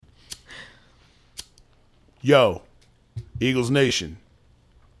Yo, Eagles Nation,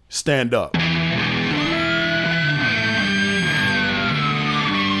 stand up.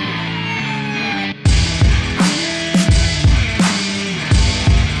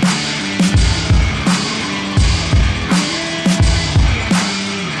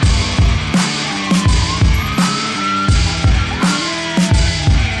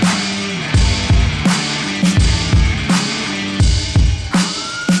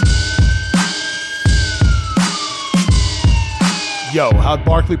 Yo, how'd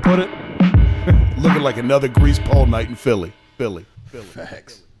Barkley put it? Looking like another grease pole night in Philly. Philly.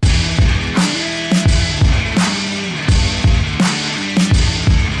 Facts.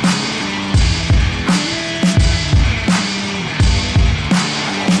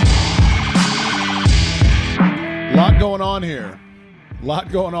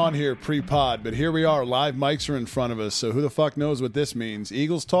 Lot going on here pre-pod, but here we are. Live mics are in front of us, so who the fuck knows what this means?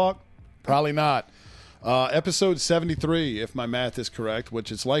 Eagles talk? Probably not. Episode 73, if my math is correct,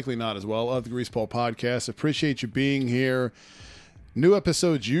 which it's likely not as well, of the Grease Pole Podcast. Appreciate you being here. New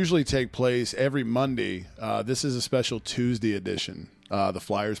episodes usually take place every Monday. This is a special Tuesday edition. The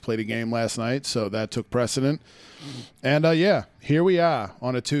Flyers played a game last night, so that took precedent. And, yeah, here we are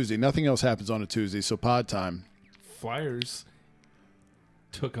on a Tuesday. Nothing else happens on a Tuesday, so pod time. Flyers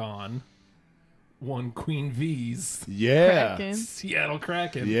took on one Queen V's. Yeah. Kraken. Seattle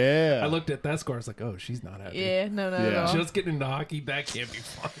Kraken. Yeah. I looked at that score. I was like, oh, she's not happy. Yeah, no, Yeah. at all. Just getting into hockey, that can't be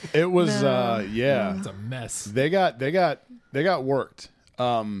fun. It was, No. yeah. It's a mess. They got worked.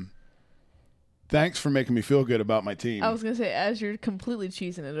 Thanks for making me feel good about my team. I was gonna say, as you're completely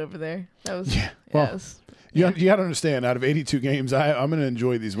cheesing it over there, that was well, it was- You got to understand, out of 82 games, I'm going to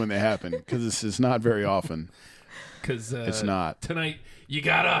enjoy these when they happen because this is not very often. Because It's not. Tonight, you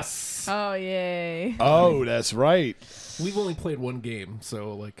got us. Oh yay! Oh, that's right. We've only played one game,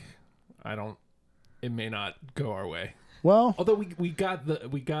 so, like, it may not go our way. Well, Although we got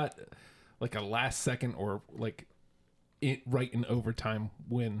like a last second or like right in overtime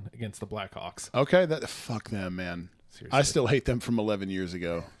win against the Blackhawks. okay, fuck them, man. Seriously. I still hate them from 11 years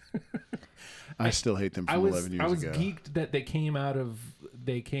ago. I still hate them from 11 years I was ago. geeked that they came out of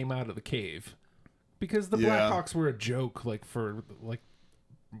the cave because the Yeah. Blackhawks were a joke like for like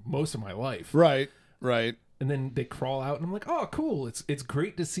most of my life. Right. And then they crawl out and I'm like, "Oh, cool. It's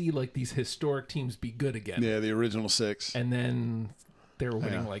great to see like these historic teams be good again." Yeah, the original six. And then they were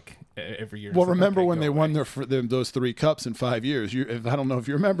winning like every year. Well, It's like, remember okay, when go they away. won those 3 cups in 5 years? I don't know if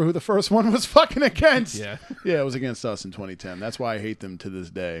you remember who the first one was fucking against. Yeah. Yeah, it was against us in 2010. That's why I hate them to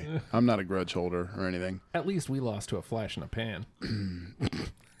this day. I'm not a grudge holder or anything. At least we lost to a flash in a pan.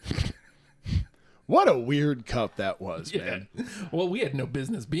 What a weird cup that was, Yeah. man. Well, we had no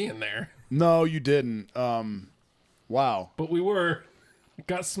business being there, No, you didn't. Wow. but we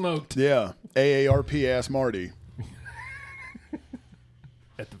got smoked Yeah. AARP ass Marty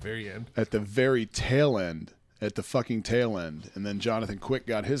at the very end. at the very tail end. At the fucking tail end. And then Jonathan Quick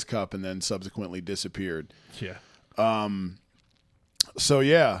got his cup and then subsequently disappeared. Yeah. So,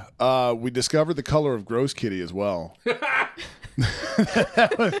 yeah, we discovered the color of Gross Kitty as well.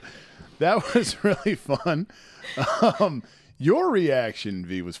 That was really fun. Your reaction,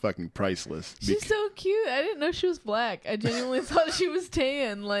 V, was fucking priceless. She's so cute. I didn't know she was black. I genuinely thought she was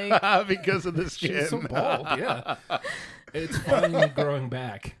tan. Like, because of the skin. She's so bald, yeah. It's finally growing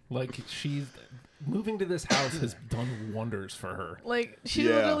back. Like, she's moving to this house has done wonders for her. she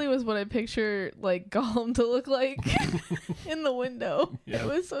Yeah. literally was what I picture like Gollum to look like in the window. Yeah. It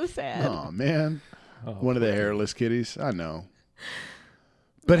was so sad. Oh, man. Oh, One of the hairless kitties. I know.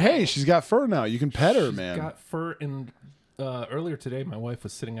 But hey, she's got fur now. You can pet her, She's man. got fur, and earlier today, my wife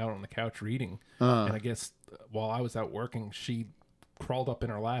was sitting out on the couch reading, and I guess while I was out working, she crawled up in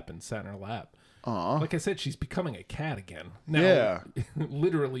her lap and sat in her lap. Aw. Like I said, she's becoming a cat again. Now, Yeah.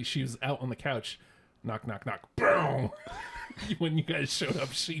 literally, she was out on the couch. Knock, knock, knock. Boom! When you guys showed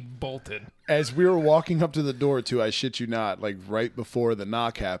up, she bolted. As we were walking up to the door, too, I shit you not, like right before the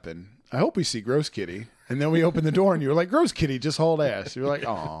knock happened, I hope we see Gross Kitty. And then we opened the door and you were like, Gross Kitty, just hauled ass. You're like,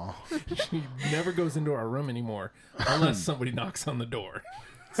 aw. She never goes into our room anymore unless somebody knocks on the door.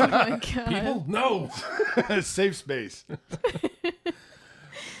 Oh my god. People, no. Safe space.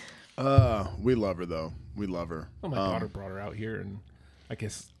 We love her, though. We love her. Well, my daughter brought her out here, and I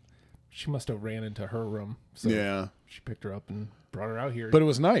guess she must have ran into her room. So Yeah. she picked her up and brought her out here. But it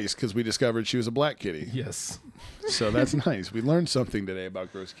was nice because we discovered she was a black kitty. yes, So that's nice. We learned something today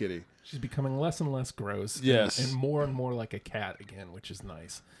about Gross Kitty. she's becoming less and less gross. Yes. and more like a cat again, which is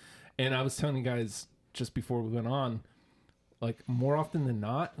nice. And I was telling you guys just before we went on, like more often than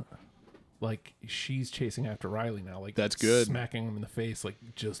not, like she's chasing after Riley now. Like That's good. Smacking him in the face, like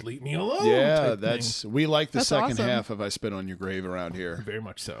just leave me alone. Yeah, type we like the That's second awesome. half of I Spit on Your Grave around here. thing. Very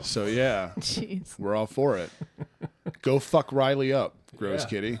much so. So yeah, Jeez. we're all for it. Go fuck Riley up, Gross Yeah.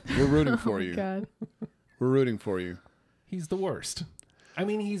 Kitty. We're rooting for you. God. We're rooting for you. He's the worst. I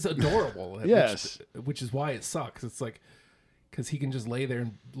mean, he's adorable. Yes. which is why it sucks. It's like because he can just lay there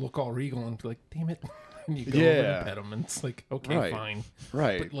and look all regal and be like, "Damn it." And you go over Yeah. and pet him, and it's like, okay, Right. fine.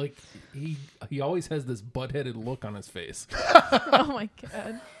 Right. But like he always has this butt-headed look on his face. Oh my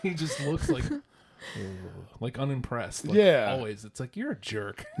God. He just looks like unimpressed. Like, Yeah. always. It's like you're a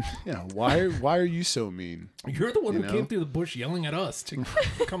jerk. Yeah. Why are you so mean? You're the one who know? came through the bush yelling at us to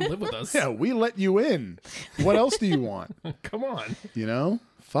come live with us. Yeah, we let you in. What else do you want? Come on. You know?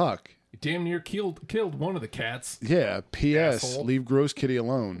 Fuck. You damn near killed one of the cats. Yeah. P.S. Asshole. Leave Gross Kitty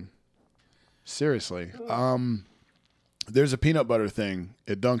alone. Seriously. There's a peanut butter thing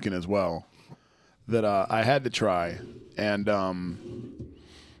at Dunkin' as well that I had to try, and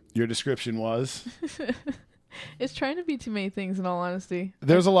your description was It's trying to be too many things, in all honesty.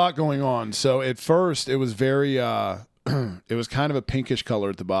 there's a lot going on. So at first it was very it was kind of a pinkish color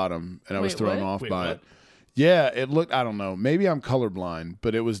at the bottom, and I was Wait, thrown what? off Wait, by what? it. Yeah, it looked, I don't know, maybe I'm colorblind,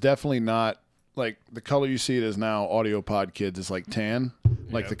 but it was definitely not like the color you see it as now. Audio pod kids is like tan,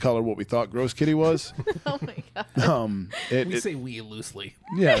 like Yeah. the color what we thought Gross Kitty was. Oh my God. We say we loosely.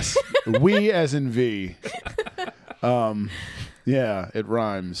 Yes, we as in V. Yeah, it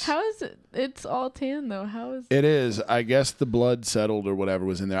rhymes. How is it? It's all tan, though. How is It is. I guess the blood settled or whatever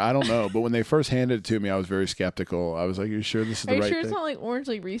was in there. I don't know. But when they first handed it to me, I was very skeptical. I was like, "You sure this is Are the you right sure thing?" it's not like orange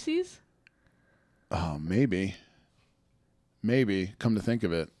like Reese's? Oh, maybe. Maybe. Come to think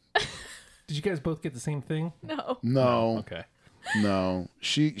of it, Did you guys both get the same thing? No. no, Okay. no.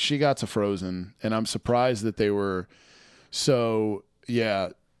 She got to Frozen, and I'm surprised that they were. So yeah,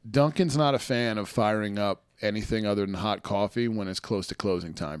 Duncan's not a fan of firing up anything other than hot coffee when it's close to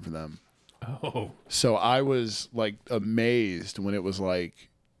closing time for them. Oh. So I was like amazed when it was like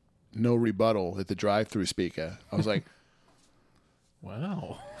no rebuttal at the drive-through speaker. I was like,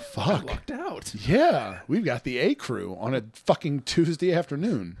 Wow. fuck. Lucked out. Yeah, we've got the A crew on a fucking Tuesday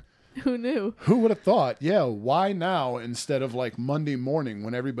afternoon. Who knew? Who would have thought? Yeah, why now instead of like Monday morning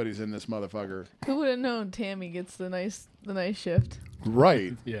when everybody's in this motherfucker? Who would have known Tammy gets the nice shift?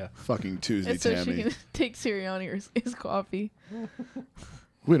 Right. Yeah. Fucking Tuesday, It's so Tammy. she can take Sirianni or his coffee.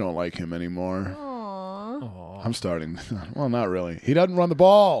 We don't like him anymore. Aww. Aw. I'm starting. Well, not really. He doesn't run the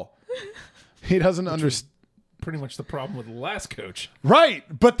ball. He doesn't understand. Pretty much the problem with the last coach. Right,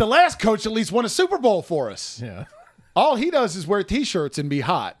 but the last coach at least won a Super Bowl for us. Yeah. All he does is wear T-shirts and be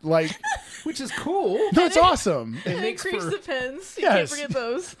hot. Like, Which is cool. that's awesome. It And makes increase for the pens. You Yes. can't forget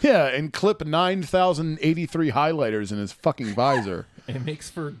those. Yeah, and clip 9,083 highlighters in his fucking visor. it makes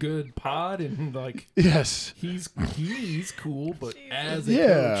for good pod and like Yes. he's cool, but as a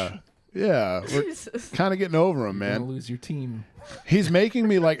Yeah. coach, Yeah. We're Jesus. kind of getting over him, you're gonna man. lose your team. He's making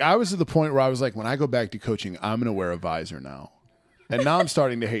me like, I was at the point where I was like, when I go back to coaching, I'm going to wear a visor now. And now I'm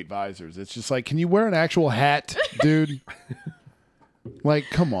starting to hate visors. It's just like, can you wear an actual hat, dude? Like,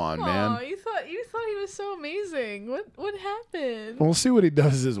 come on, man. Aw, you thought he was so amazing. What happened? We'll see what he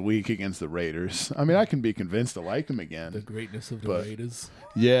does this week against the Raiders. I mean, I can be convinced to like him The again. greatness of the But- Raiders.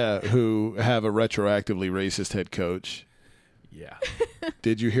 Yeah, who have a retroactively racist head coach. Yeah.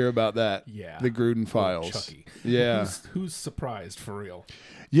 Did you hear about that? Yeah. The Gruden files. Chucky. Yeah. Who's surprised for real?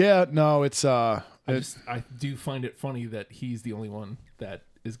 Yeah, no, it's I do find it funny that he's the only one that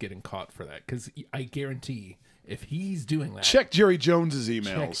is getting caught for that because I guarantee if he's doing that, check Jerry Jones's check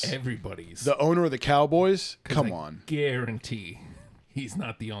emails. everybody's. The owner of the Cowboys? 'Cause Come I on. guarantee he's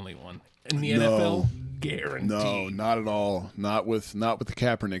not the only one in the No. NFL. Guarantee. No, not at all. Not with the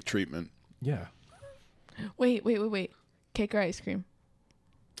Kaepernick treatment. Yeah. Wait. Cake or ice cream?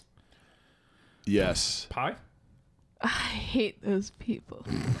 Yes. Pie. I hate those people.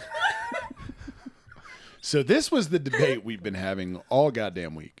 So this was the debate we've been having all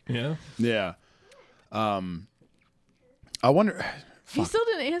goddamn week. Yeah. Yeah. I wonder. You still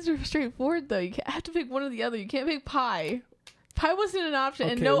didn't answer straightforward though. You have to pick one or the other. You can't pick pie. Pie wasn't an option,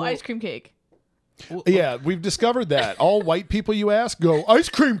 and Okay, no well- ice cream cake. Yeah, we've discovered that all white people you ask go ice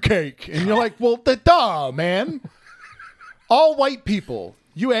cream cake, and you're like, well, duh, man. All white people.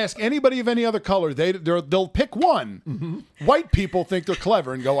 You ask anybody of any other color, they'll pick one. Mm-hmm. White people think they're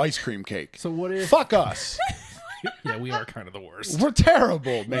clever and go ice cream cake. So what if? Fuck us. Yeah, we are kind of the worst. We're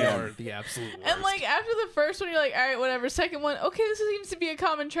terrible, We man. are the absolute worst. And like after the first one, you're like, all right, whatever. Second one, okay, this seems to be a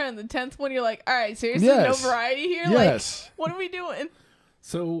common trend. The 10th one, you're like, all right, seriously, Yes. no variety here. Yes. Like, what are we doing?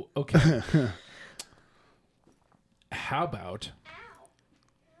 So okay. How about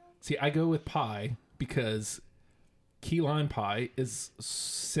See, I go with pie because key lime pie is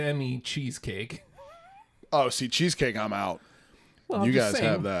semi cheesecake. Oh, see, cheesecake, I'm out. Well, You I'm just guys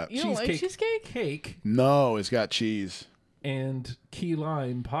saying, have that. You don't like cheesecake? Cake No, it's got cheese. and key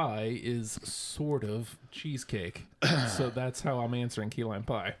lime pie is sort of cheesecake. So that's how I'm answering key lime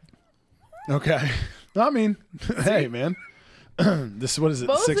pie. Okay. I mean, hey, man. This, what is it,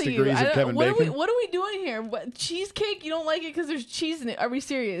 Both 6 of you. degrees I of don't- Kevin what Bacon? What are we doing here? What, cheesecake? You don't like it because there's cheese in it? Are we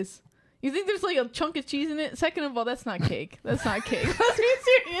serious? You think there's like a chunk of cheese in it? Second of all, that's not cake. That's not cake. Let's be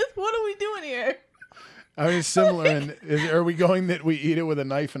serious. What are we doing here? I mean, it's similar. Are we going that we eat it with a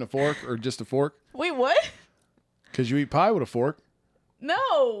knife and a fork or just a fork? Wait, what? Because you eat pie with a fork.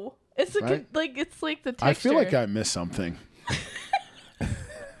 No. It's like, Right? it's like the texture. I feel like I missed something.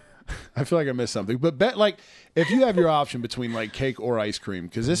 I feel like I missed something. But like, if you have your option between like cake or ice cream,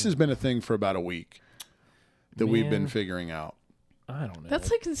 because this has been a thing for about a week that we've been Man. figuring out. I don't know.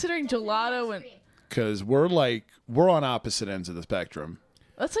 That's like considering gelato and Because we're on opposite ends of the spectrum.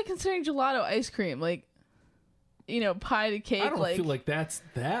 that's like considering gelato ice cream. Like, you know, pie to cake. I don't like, feel like that's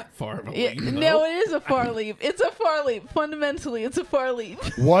that far of a Yeah, leap. no, though. it is a far leap. It's a far leap. Fundamentally, it's a far leap.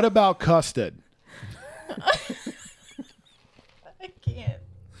 What about custard? I can't.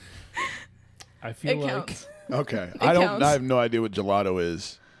 I feel It like counts. Okay. counts. I have no idea what gelato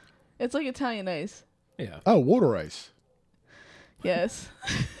is. It's like Italian ice. yeah. Oh, water ice. Yes.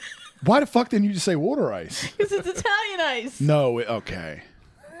 Why the fuck didn't you just say water ice? Because it's Italian ice. No, okay.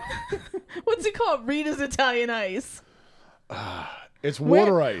 What's it called? Rita's Italian ice. It's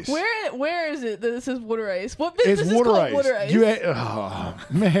water Where- ice. Where is it that this is water ice? What It's business is water called ice. water ice? Oh,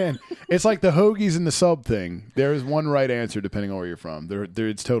 man. It's like the hoagies and the sub thing. There is one right answer depending on where you're from.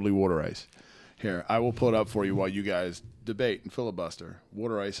 It's totally water ice. Here, I will pull it up for you while you guys debate and filibuster.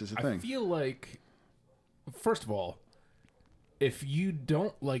 Water ice is a I thing. feel like, first of all, if you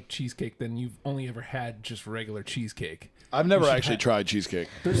don't like cheesecake, then you've only ever had just regular cheesecake. I've never should actually have- tried cheesecake.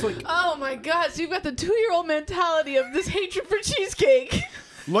 There's like, Oh my god, so you've got the 2-year-old mentality of this hatred for cheesecake.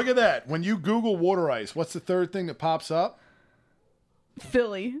 Look at that. When you Google water ice, what's the third thing that pops up?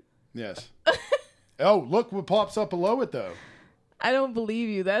 Philly. Yes. Oh, look what pops up below it, though. I don't believe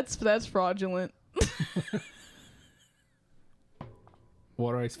you. That's fraudulent.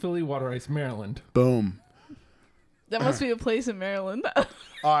 water ice Philly, water ice Maryland. Boom. That must be a place in Maryland. All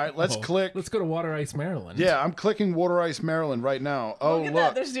right, let's Oh, click. Let's go to water ice Maryland. Yeah, I'm clicking water ice Maryland right now. Oh, Look at look.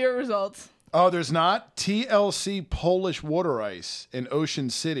 that. There's 0 results. Oh, there's not? TLC Polish Water Ice in Ocean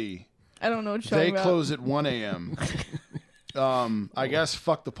City. I don't know what you're They talking about. close at 1 a.m. I guess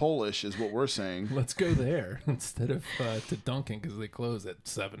fuck the Polish is what we're saying. Let's go there instead of to Dunkin' because they close at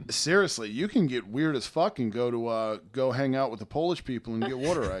 7. Seriously, you can get weird as fuck and go hang out with the Polish people and get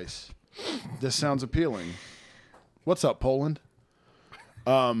water ice. This sounds appealing. What's up, Poland?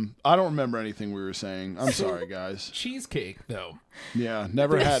 I don't remember anything we were saying. I'm sorry, guys. Cheesecake, though. Yeah,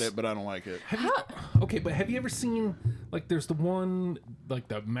 never had it, but I don't like it. Okay, but have you ever seen, like, there's the one, like,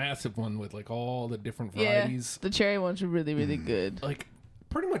 the massive one with, like, all the different Yeah, varieties? the cherry ones are really, really good. Like,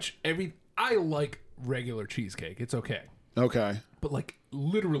 pretty much I like regular cheesecake. It's okay. Okay. But, like,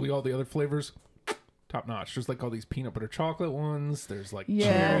 literally all the other flavors, top notch. There's, like, all these peanut butter chocolate ones. There's, like, Yeah,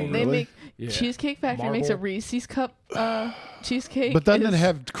 cherry. they Really? make Yeah. Cheesecake Factory makes a Marble. Reese's cup cheesecake. But doesn't it It's-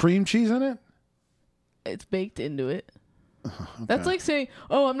 have cream cheese in it? It's baked into it. That's like saying,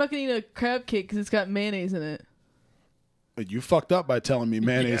 "Oh, I'm not gonna eat a crab cake because it's got mayonnaise in it." You fucked up by telling me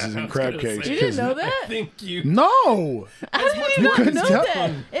mayonnaise is I in was crab gonna cakes. say, You didn't 'cause- know I that? think you... No! I didn't You even couldn't know tell-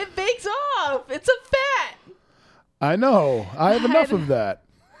 that. It bakes off. It's a fat. I know. I have enough of that.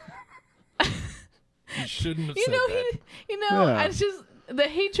 You shouldn't have You said know, that. Yeah. it's just the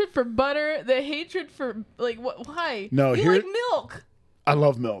hatred for butter, the hatred for like what? Why? No, you here- like milk. I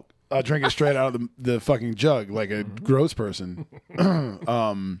love milk. I drink it straight out of the fucking jug like a gross person.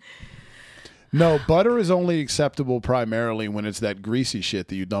 No, butter is only acceptable primarily when it's that greasy shit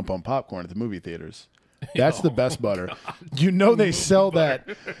that you dump on popcorn at the movie theaters. That's the best butter. You know they sell that,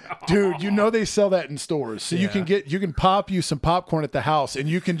 dude. You know they sell that in stores, so you can pop you some popcorn at the house, and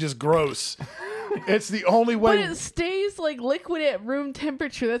you can just gross. It's the only But way. it stays like liquid at room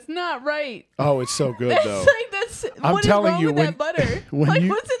temperature. That's not right. Oh, it's so good That's though. like that's. I'm what is telling wrong you, with when- that butter? when like you-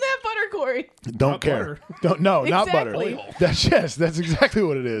 what's in that butter, Corey? Don't Not care. butter. Don't not butter. Exactly. That's exactly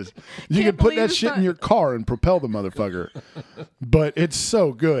what it is. You Can't can put believe that it's shit in not- your car and propel the motherfucker. But it's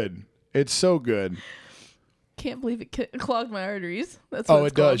so good. It's so good. Can't believe it clogged my arteries. That's Oh, what it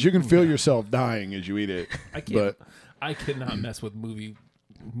it's does. called. You can feel yourself dying as you eat it. I can't. But I cannot mess with movie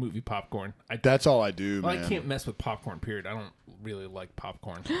popcorn. that's all I do, Well, man. I can't mess with popcorn. Period. I don't really like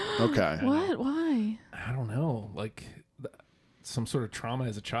popcorn. Okay. What? Why? I don't know. Like, some sort of trauma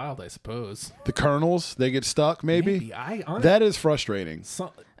as a child, I suppose. The kernels, they get stuck, maybe? That is frustrating.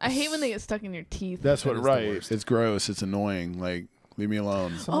 I hate when they get stuck in your teeth. That's what, right. It's gross. It's annoying. Like, leave me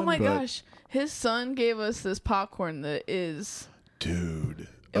alone. Oh my gosh. His son gave us this popcorn that is... Dude.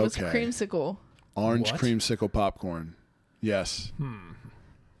 It was creamsicle. Orange creamsicle popcorn. Yes.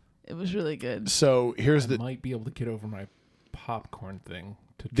 It was really good. So here's I might be able to get over my popcorn thing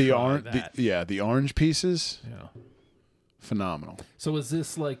to the try that. The orange pieces. Yeah. Phenomenal. So is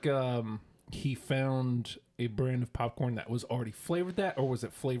this like he found a brand of popcorn that was already flavored that, or was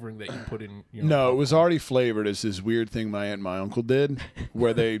it flavoring that you put in your No, popcorn? it was already flavored. It's this weird thing my aunt and my uncle did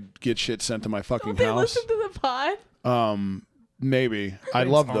where they get shit sent to my fucking Don't they house. listen to the pod? Maybe. I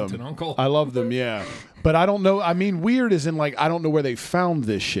love Aunt them. and uncle. I love them, yeah. But I don't know. I mean, weird is in like, I don't know where they found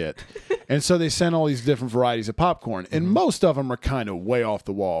this shit. And so they sent all these different varieties of popcorn. And most of them are kind of way off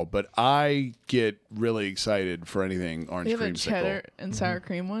the wall. But I get really excited for anything orange They have creamsicle. a cheddar and sour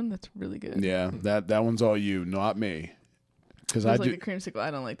cream one. That's really good. Yeah, that one's all you, not me. Because I I like do. the creamsicle. I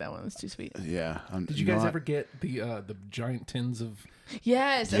don't like that one. It's too sweet. Yeah. Did you guys ever get the giant tins of...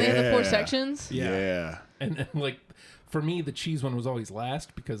 Yes, and they have the 4 sections. Yeah. And like, for me, the cheese one was always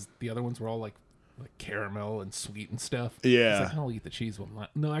last because the other ones were all like caramel and sweet and stuff. Yeah. It's like, I'll eat the cheese one.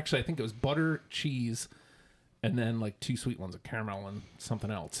 No, actually, I think it was butter, cheese, and then like 2 sweet ones of caramel and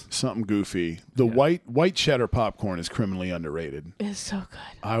something else. Something goofy. The white cheddar popcorn is criminally underrated. It's so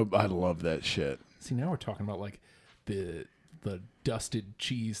good. I love that shit. See, now we're talking about like the dusted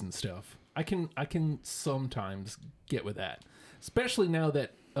cheese and stuff. I can sometimes get with that, especially now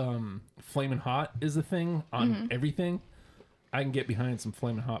that Flamin' Hot is a thing on everything. I can get behind some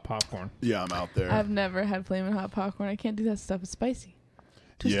Flamin' Hot popcorn. Yeah, I'm out there. I've never had Flamin' Hot popcorn. I can't do that stuff. It's spicy.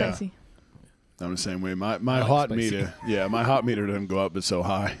 Too spicy. I'm the same way. My hot meter, my hot meter doesn't go up, but so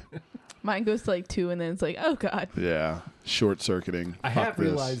high. Mine goes to like 2, and then it's like, oh god. Yeah, short circuiting. I have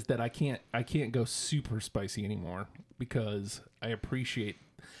realized that I can't go super spicy anymore because I appreciate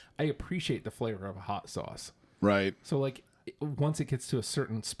the flavor of a hot sauce. Right. So like once it gets to a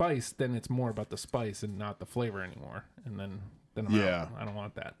certain spice, then it's more about the spice and not the flavor anymore. And then I'm out. I don't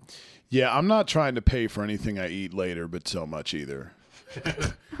want that. Yeah, I'm not trying to pay for anything I eat later, but so much either.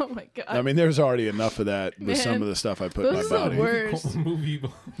 Oh my god. I mean, there's already enough of that with some of the stuff I put in my body. Worst.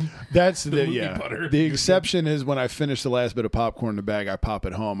 That's the movie butter. The exception is when I finish the last bit of popcorn in the bag, I pop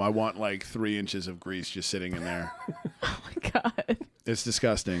it home. I want like 3 inches of grease just sitting in there. Oh my god. It's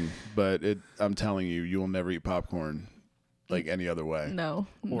disgusting, but I'm telling you, you will never eat popcorn like any other way. No.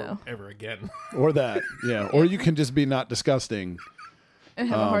 Or ever again. Or that, yeah. Or you can just be not disgusting. And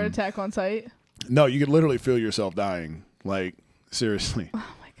have a heart attack on site. No, you could literally feel yourself dying. Like, seriously.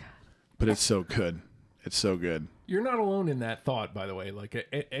 Oh my god. But it's so good. It's so good. You're not alone in that thought, by the way. Like,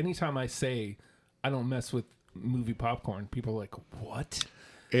 anytime I say I don't mess with movie popcorn, people are like, what?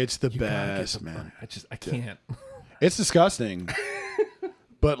 It's the best, man. I can't. It's disgusting.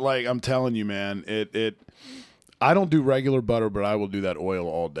 But, like, I'm telling you, man, I don't do regular butter, but I will do that oil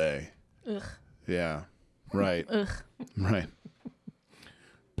all day. Ugh. Yeah. Right. Ugh. Right.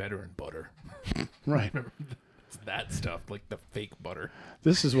 Better and butter. Right. It's that stuff, like the fake butter.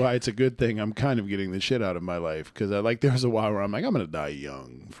 This is why it's a good thing I'm kind of getting the shit out of my life. Because there was a while where I'm like, I'm going to die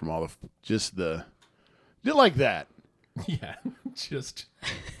young from all just like that. Yeah. Just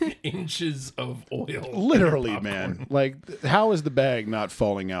inches of oil. Literally, man. Like, how is the bag not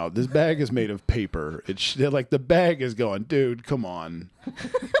falling out? This bag is made of paper. Like, the bag is going, dude, come on.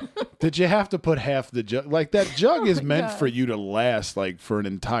 Did you have to put half the jug? Like, that jug is meant for you to last, like, for an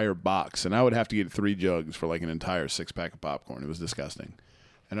entire box. And I would have to get 3 jugs for, like, an entire 6-pack of popcorn. It was disgusting.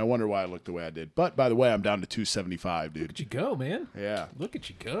 And I wonder why I looked the way I did. But, by the way, I'm down to 275, dude. Look at you go, man. Yeah. Look at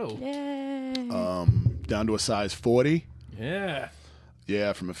you go. Yay. Down to a size 40. Yeah.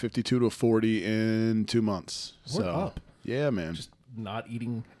 Yeah, from a 52 to a 40 in 2 months. We're up. Yeah, man. Just not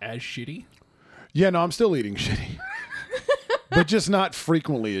eating as shitty. Yeah, no, I'm still eating shitty. But just not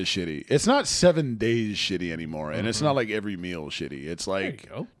frequently as shitty. It's not 7 days shitty anymore. And it's not like every meal shitty. It's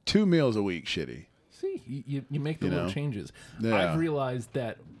like 2 meals a week shitty. See, you make the little changes. Yeah. I've realized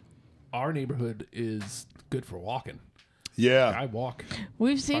that our neighborhood is good for walking. Yeah. I walk.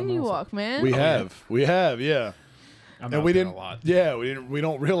 We've seen you walk, man. We have, yeah. And we didn't. A lot. Yeah, we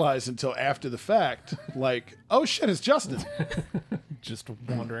don't realize until after the fact. Like, oh shit, it's Justin. Just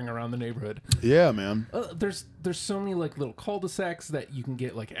wandering around the neighborhood. Yeah, man. There's so many like little cul-de-sacs that you can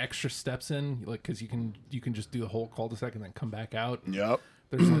get like extra steps in, like because you can just do the whole cul-de-sac and then come back out. Yep.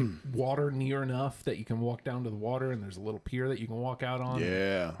 There's like water near enough that you can walk down to the water, and there's a little pier that you can walk out on.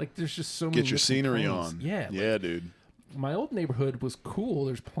 Yeah. Like there's just so many. Get your scenery things. on. Yeah. Yeah, dude. my old neighborhood was cool.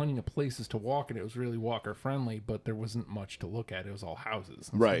 There's plenty of places to walk, and it was really walker friendly. But there wasn't much to look at. It was all houses.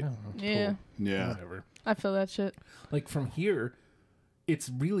 Right. Like, oh, Yeah. cool. Yeah. Whatever. I feel that shit. Like from here, it's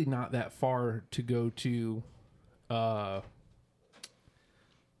really not that far to go to.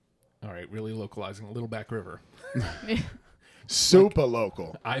 All right, really localizing Little Back River. Super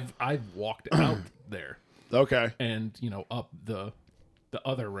local. I've walked out there Okay. and up the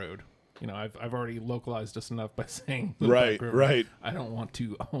other road. I've already localized us enough by saying Little Right, Back River. right. I don't want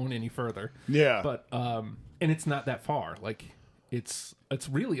to own any further. Yeah. But and it's not that far. Like it's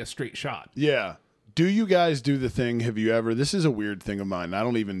really a straight shot. Yeah. Do you guys do the thing? Have you ever? This is a weird thing of mine. I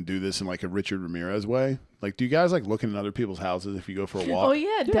don't even do this in like a Richard Ramirez way. Like, do you guys like looking at other people's houses if you go for a walk? Oh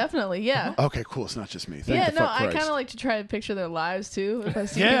yeah, definitely. Yeah. Okay, cool. It's not just me. Thank Yeah, the no, fuck I Christ. kind of like to try to picture their lives too. If I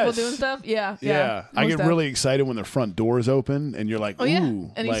see Yes. people doing stuff, yeah. Yeah, I most get really excited when their front door is open and you're like, Oh ooh, yeah,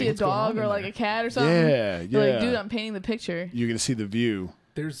 and you like, see a what's going dog on or in like there? a cat or something. Yeah, You're yeah. like, dude, I'm painting the picture. you're gonna see the view.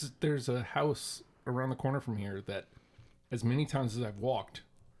 There's a house around the corner from here that, as many times as I've walked,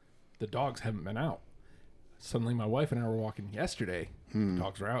 the dogs haven't been out. Suddenly, my wife and I were walking yesterday. The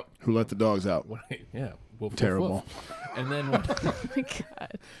dogs were out. Who let the dogs out? Woof, Terrible. woof, woof. And then Oh my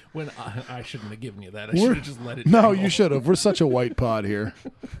god. when I shouldn't have given you that. I We're- should have just let it. No, dangle. you should have. We're such a white pod here.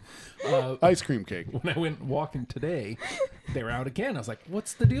 Ice cream cake. When I went walking today, they were out again. I was like,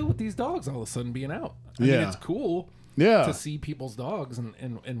 "What's the deal with these dogs all of a sudden being out?" I mean, Yeah. it's cool Yeah. to see people's dogs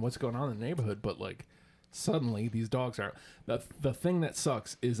and what's going on in the neighborhood, but like suddenly these dogs are the thing that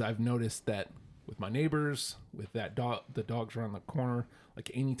sucks is I've noticed that with my neighbors, with that dog, the dogs around the corner, like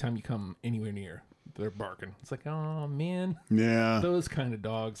anytime you come anywhere near, they're barking. It's like, oh man, Yeah. those kind of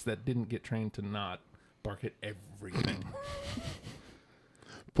dogs that didn't get trained to not bark at everything.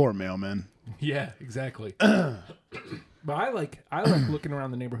 Poor mailman. Yeah, exactly. But I like looking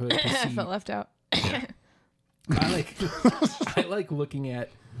around the neighborhood to I see. felt left out. I like looking at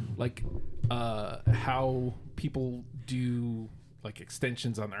like how people do like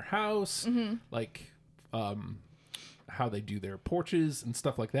extensions on their house, like how they do their porches and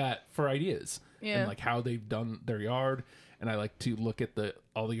stuff like that for ideas. Yeah. And like how they've done their yard. And I like to look at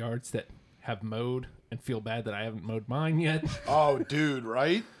all the yards that have mowed and feel bad that I haven't mowed mine yet. Oh, dude,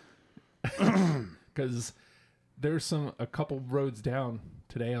 right? Because there's a couple roads down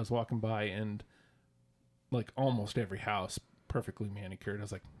today I was walking by and like almost every house perfectly manicured. I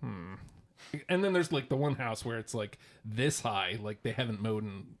was like, And then there's like the one house where it's like this high, like they haven't mowed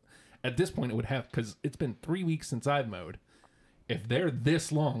at this point it would have, because it's been 3 weeks since I've mowed. If they're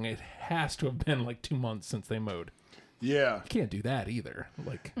this long, it has to have been like 2 months since they mowed. Yeah. You can't do that either.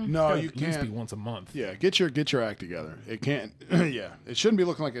 Like No, it's gotta you at least be can't. once a month. Yeah, get your act together. It can't. Yeah, it shouldn't be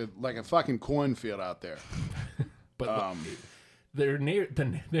looking like a fucking cornfield out there. But their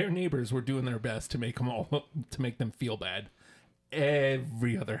neighbors were doing their best to make them feel bad.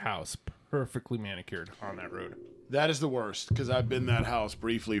 Every other house perfectly manicured on that road. That is the worst because I've been that house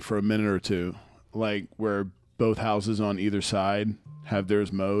briefly for a minute or two, like where both houses on either side have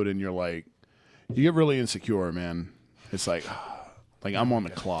theirs mowed, and you're like, you get really insecure, man. It's like I'm on the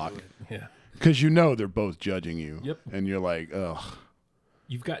clock Yeah. because they're both judging you. Yep. And you're like, ugh.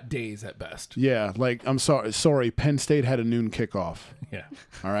 You've got days at best. Yeah, like I'm sorry. Penn State had a noon kickoff. Yeah.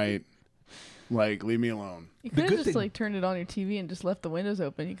 All right, like leave me alone. You The could have good just thing- like turned it on your TV and just left the windows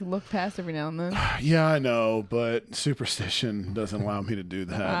open. You could look past every now and then. Yeah, I know, but superstition doesn't allow me to do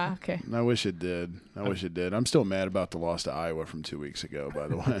that. Ah, okay. I wish it did. I'm still mad about the loss to Iowa from 2 weeks ago, by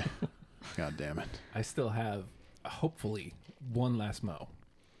the way. God damn it. I still have, hopefully, one last mow.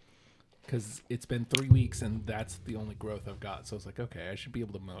 Because it's been 3 weeks and that's the only growth I've got. So I was like, okay, I should be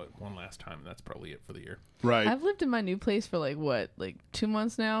able to mow it one last time. And that's probably it for the year. Right. I've lived in my new place for like 2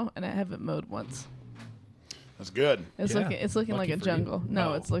 months now, and I haven't mowed once. That's good. It's Yeah. looking like Lucky a for you. jungle. No,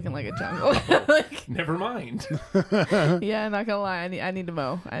 Oh. it's looking like a jungle. Like, Never mind. yeah, not gonna lie, I need to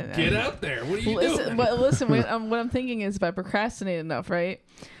mow. Get out there. What are you Listen, doing? but listen, what I'm thinking is if I procrastinate enough, right,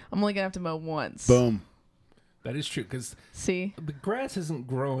 I'm only gonna have to mow once. Boom. That is true. Because See, the grass isn't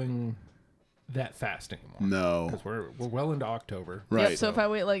growing that fast anymore. No. Because we're well into October. Right. Yep, so if I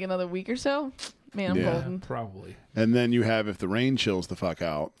wait like another week or so, man, I'm Yeah. golden. Probably. And then you have if the rain chills the fuck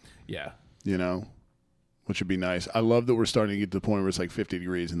out, Yeah. which would be nice. I love that we're starting to get to the point where it's like 50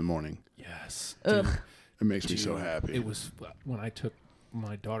 degrees in the morning. Yes. Ugh. Dude. It makes me so Dude, happy. It was when I took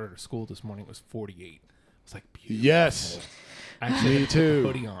my daughter to school this morning. It was 48. I was like, beautiful. Yes. I actually Me had to put too. a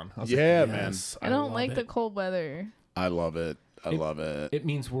hoodie on. I was Yeah, like, man. yes, I don't love like the it. cold weather. I love it. I love it. It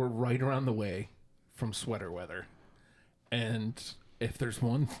means we're right around the way from sweater weather. And if there's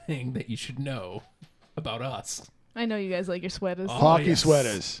one thing that you should know about us, I know you guys like your sweaters. Oh, Hockey yes.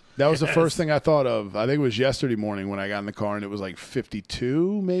 sweaters. That was the first thing I thought of. I think it was yesterday morning when I got in the car and it was like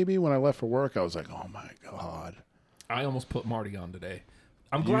 52 maybe when I left for work. I was like, oh my God. I almost put Marty on today.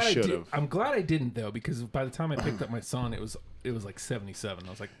 I'm You glad I should did. have. I'm glad I didn't though, because by the time I picked up my son, it was like 77. I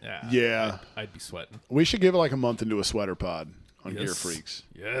was like, Yeah. I'd be sweating. We should give it like a month into a sweater pod on Yes. Gear Freaks.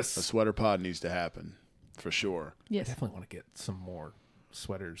 Yes, A sweater pod needs to happen for sure. I Yes, definitely want to get some more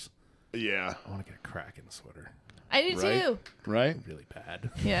sweaters. Yeah. I want to get a crack in the sweater I do Right? too. Right? really bad.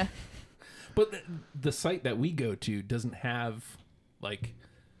 Yeah. But the site that we go to doesn't have like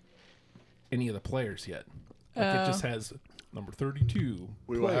any of the players yet. Like it just has number 32.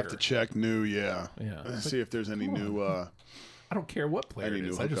 We will have player. to check new, yeah. Yeah. And see if there's any new I don't care what player Any it new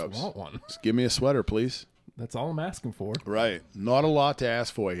is. I just hookups? want one. just give me a sweater, please. That's all I'm asking for. Right. Not a lot to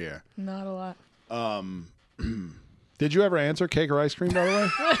ask for here. Not a lot. Did you ever answer cake or ice cream, by the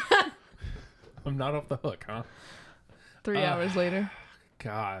way? I'm not off the hook, huh? 3 hours later,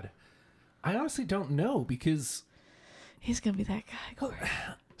 God. I honestly don't know because he's gonna be that guy. Corey.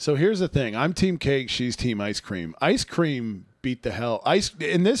 So here's the thing. I'm team cake. She's team ice cream. Ice cream beat the hell.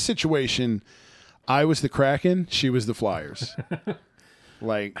 In this situation, I was the Kraken. She was the Flyers.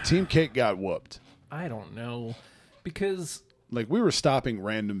 Like, team cake got whooped. I don't know. Because Like, we were stopping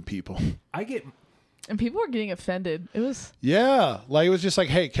random people. I get And people were getting offended. It was Yeah. Like, it was just like,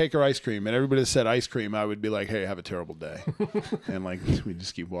 hey, cake or ice cream. And everybody that said ice cream, I would be like, hey, have a terrible day. And, like, we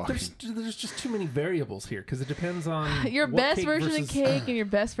just keep walking. there's just too many variables here because it depends on your what best cake version versus- of cake and your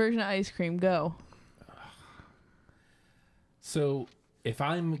best version of ice cream. Go. So if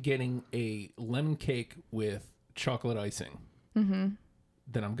I'm getting a lemon cake with chocolate icing, then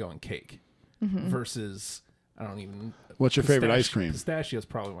I'm going cake. Versus, I don't even. What's your favorite ice cream? Pistachio is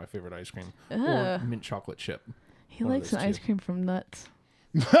probably my favorite ice cream, or Ugh. mint chocolate chip. He One of likes those an ice two. cream from Nuts.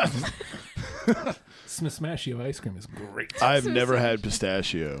 Smashio ice cream is great. I've never had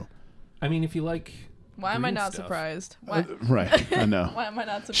pistachio. I mean, if you like, Why am I green not stuff. surprised? Why? Right. I know. Why am I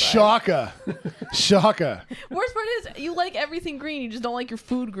not surprised? Shaka. Shaka. Worst part is you like everything green. You just don't like your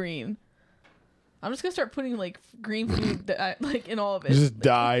food green. I'm just gonna start putting like green food that I like in all of it. Just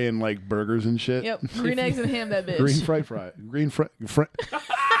die in, like, burgers and shit. Yep, green eggs and ham. That bitch. Green fried fry. Green fry.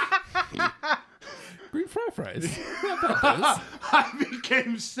 green fries. Not bad, those. I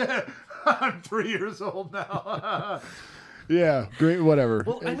became sick. I'm 3 years old now. Yeah, green, whatever.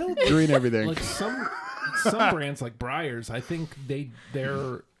 Well, I know Green everything. like some brands like Breyers, I think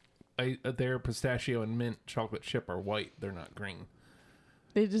their pistachio and mint chocolate chip are white. They're not green.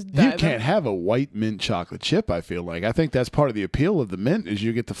 They just You dye can't them. have a white mint chocolate chip, I feel like. I think that's part of the appeal of the mint is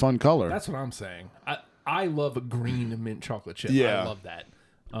you get the fun color. That's what I'm saying. I love a green mint chocolate chip. Yeah. I love that.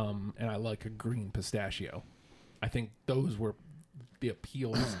 And I like a green pistachio. I think those were the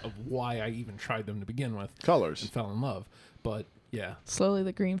appeals of why I even tried them to begin with Colors. and fell in love. But yeah, Slowly,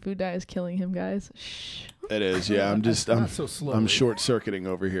 the green food dye is killing him, guys. Shh. It is, yeah. I'm not so slowly. I'm short circuiting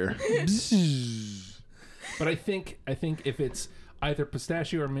over here. But I think if it's either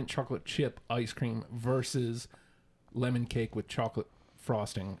pistachio or mint chocolate chip ice cream versus lemon cake with chocolate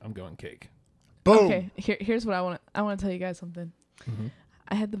frosting, I'm going cake. Boom. Okay, here's what I want. I want to tell you guys something.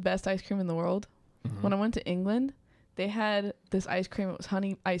 I had the best ice cream in the world. When I went to England, they had this ice cream. It was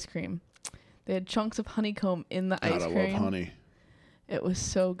honey ice cream. They had chunks of honeycomb in the God, ice I cream. love honey. It was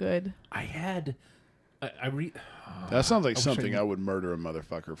so good. That sounds like wish I something knew. I would murder a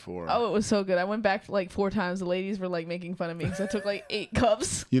motherfucker for. Oh, it was so good. I went back like 4 times. The ladies were like making fun of me because I took like 8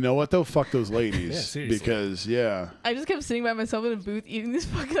 cups. You know what, though? Fuck those ladies. Yeah, seriously. Because, yeah, I just kept sitting by myself in a booth eating these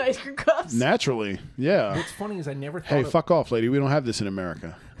fucking ice cream cups. naturally, yeah. What's funny is I never thought Hey, of, fuck off, lady. We don't have this in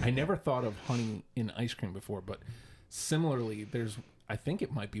America. I never thought of honey in ice cream before, but similarly, I think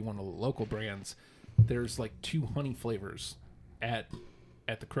it might be one of the local brands. There's like 2 honey flavors at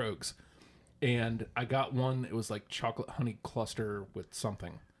the Krogs. And I got one, it was like chocolate honey cluster with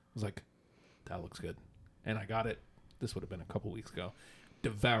something. I was like, that looks good. And I got it, this would have been a couple weeks ago.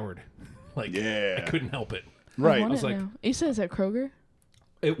 Devoured. Like, Yeah. I couldn't help it. I Right. want was it like- now. You said it's at Kroger?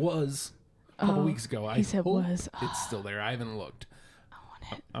 It was a couple Oh, weeks ago. I he said hope was. it's still there. I haven't looked.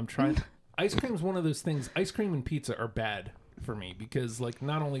 I'm trying. Ice cream is one of those things. Ice cream and pizza are bad for me because, like,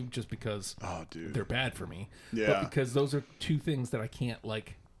 not only just because Oh, dude. they're bad for me, Yeah. but because those are 2 things that I can't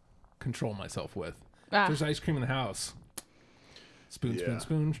like control myself with. Ah. There's ice cream in the house. Spoon, Yeah. spoon,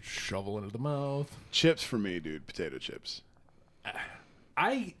 spoon. Shovel into the mouth. Chips for me, dude. Potato chips.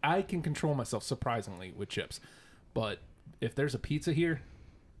 I can control myself surprisingly with chips, but if there's a pizza here,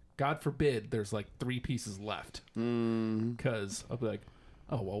 God forbid there's like 3 pieces left, because I'll be like,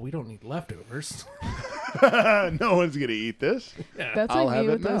 oh well, we don't need leftovers. No one's going to eat this. Yeah. That's I'll like have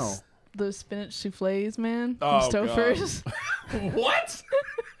me it with now. those those spinach souffles, man. Oh, From Stouffer's. What?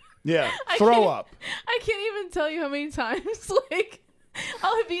 Yeah, I throw can't- up. I can't even tell you how many times, like,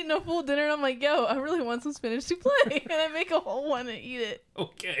 I'll have eaten a full dinner and I'm like, yo, I really want some spinach souffle. And I make a whole one and eat it.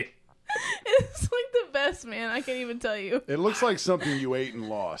 Okay. It's like the best, man. I can't even tell you. It looks like something you ate and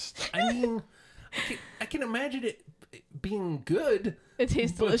lost. I mean, I can imagine it being good. It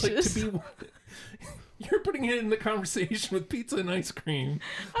tastes but, like, delicious. you're putting it in the conversation with pizza and ice cream.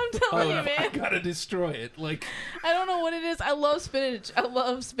 I'm telling you, I man. gotta destroy it. Like, I don't know what it is. I love spinach. I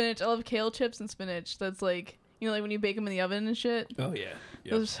love kale chips and spinach. That's like, you know, like when you bake them in the oven and shit. oh yeah.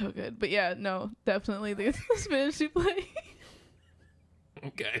 Yep. Those are so good. But yeah, no, definitely the spinach souffle.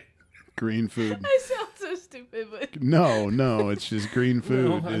 Okay. Green food. I sound so stupid, but No, it's just green food.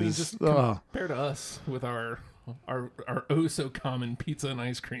 Well, I mean, is, just oh, compare to us with our oh so common pizza and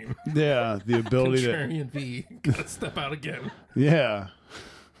ice cream. yeah, the ability to, Contrarian V, gotta step out again. yeah.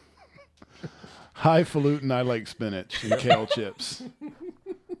 Highfalutin, I like spinach and kale chips.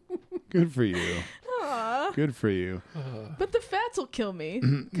 Good for you. aw. Good for you. But the fats will kill me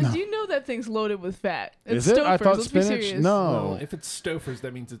because you know that thing's loaded with fat. It's Is it? I Stouffer's, thought let's be spinach. serious. No. Well, if it's Stouffer's,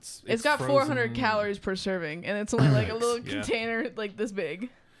 that means It's got frozen. 400 calories per serving, and it's only like a little Yeah. container like this big.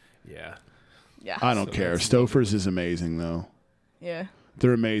 Yeah. Yeah. I don't So care. that's Stouffer's is amazing though. Yeah.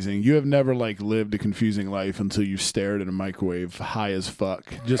 They're amazing. You have never like lived a confusing life until you stared at a microwave high as fuck,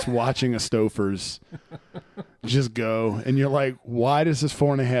 just watching a Stouffer's just go, and you're like, why does this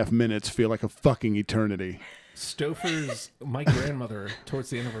 4.5 minutes feel like a fucking eternity? Stouffer's. My grandmother, towards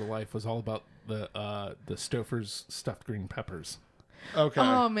the end of her life, was all about the Stouffer's stuffed green peppers. Okay.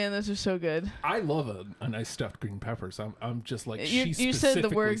 Oh man, those are so good. I love a nice stuffed green peppers. I'm just like You she said the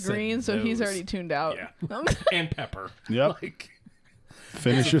word specifically green, said so he's those. already tuned out. Yeah. And pepper. Yep. Like,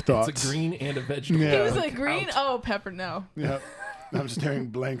 Finish your thoughts. it's a green and a vegetable. Yeah. He was Like, like green. out. Oh, pepper. No, Yep. I'm staring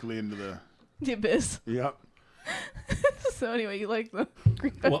blankly into the. the abyss. Yep. So anyway, you like the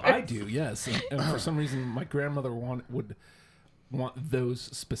green peppers? Well, I do, yes. And for some reason, my grandmother would want those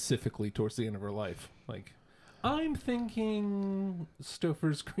specifically towards the end of her life. Like, I'm thinking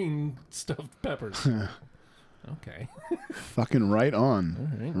Stouffer's green stuffed peppers. Okay. Fucking right on.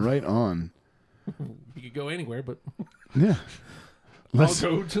 All right. Right on. You could go anywhere, but Yeah. I'll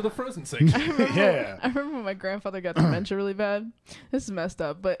go to the frozen section. Yeah. I remember when my grandfather got dementia really bad. This is messed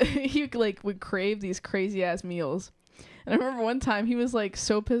up, but he like would crave these crazy ass meals. And I remember one time he was like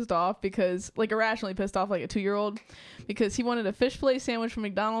so pissed off because like irrationally pissed off like a 2-year-old because he wanted a fish fillet sandwich from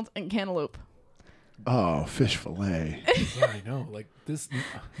McDonald's and cantaloupe. Oh, fish fillet. Yeah, I know. Like this.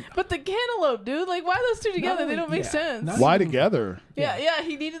 But the cantaloupe, dude, like why those two together? They don't make Yeah. sense. Not Why even- together? Yeah,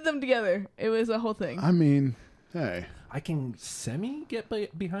 he needed them together. It was a whole thing. I mean, hey. I can get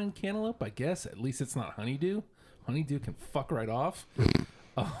behind cantaloupe, I guess. At least it's not honeydew. Honeydew can fuck right off.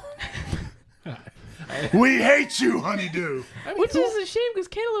 We hate you, honeydew. I mean, Which is a shame because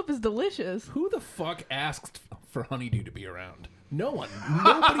cantaloupe is delicious. who the fuck asked for honeydew to be around? No one.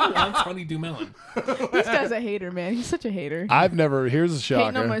 Nobody wants honeydew melon. This guy's a hater, man. He's such a hater. I've never. Here's a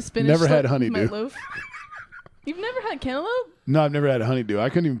Hating on my shocker. spinach. Never had my honeydew. loaf. You've never had cantaloupe? No, I've never had a honeydew. I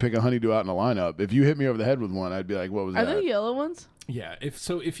couldn't even pick a honeydew out in a lineup. If you hit me over the head with one, I'd be like, "What was Are that?" they yellow ones? Yeah.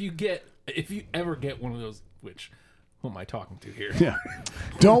 If you ever get one of those, which who am I talking to here? Yeah.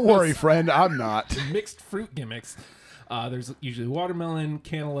 Don't worry, friend. I'm not. Mixed fruit gimmicks. There's usually watermelon,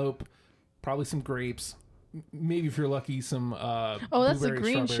 cantaloupe, probably some grapes. Maybe if you're lucky, some that's the blueberry,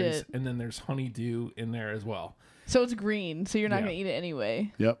 green strawberries, shit. and then there's honeydew in there as well. So it's green, so you're not Yeah. gonna eat it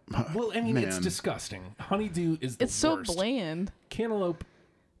anyway. Yep. Well, I mean, it's Man. disgusting. Honeydew is the It's so worst. bland. Cantaloupe,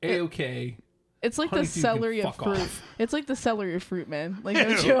 a-okay. It's like the Honeydew can celery of fuck fruit. off. It's like the celery of fruit, man. Like no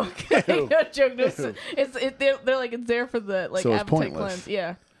Ew. joke. Ew. No joke. No, Ew. they're like it's there for the like So it's appetite pointless. cleanse.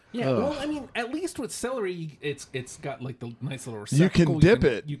 Yeah. Yeah, Ugh. well, I mean, at least with celery, it's got like the nice little You can receptacle. dip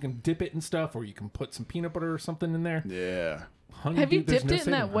it. You can dip it and stuff, or you can put some peanut butter or something in there. Yeah. Honeydew, Have you there's dipped no it in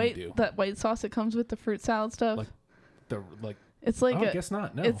saving that honeydew. white sauce that comes with the fruit salad stuff? Like It's like oh, I guess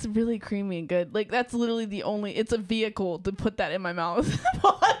not. No, It's really creamy and good. Like that's literally the only. It's a vehicle to put that in my mouth.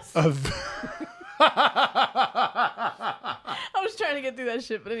 Pause. I was trying to get through that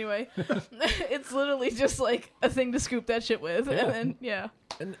shit, but anyway, it's literally just like a thing to scoop that shit with, Yeah. and then yeah.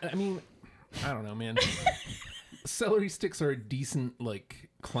 and I mean, I don't know, man. Celery sticks are a decent like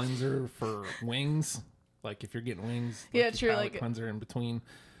cleanser for wings. Like if you're getting wings, Yeah, your true, palate like- cleanser in between.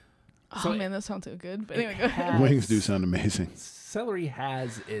 Oh So man, that sounds so good. But anyway, go ahead. has- Wings do sound amazing. Celery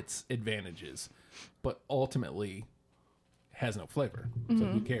has its advantages, but ultimately has no flavor. So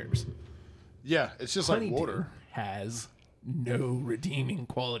Mm-hmm. who cares? Yeah, it's just Honeydew has no redeeming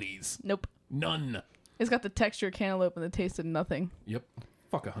qualities. Nope. None. It's got the texture of cantaloupe and the taste of nothing. Yep.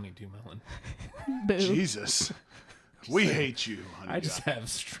 Fuck a honeydew melon. Boo. Jesus. We hate you, honey. I just have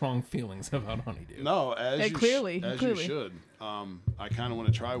strong feelings about honeydew. No, as clearly. you should. I kind of want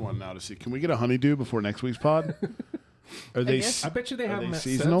to try one now to see. Can we get a honeydew before next week's pod? Are they? guess. I bet you they have them at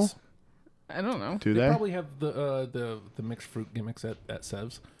seasonal? Sev's. I don't know. Do They they? probably have the mixed fruit gimmicks at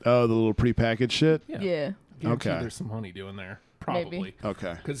Sev's. Oh, the little prepackaged shit. Yeah. Guarantee Okay. There's some honeydew in there. Probably. Maybe.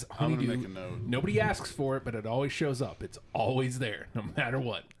 Okay. Because I'm gonna honeydew, make a note. nobody asks for it, but it always shows up. It's always there, no matter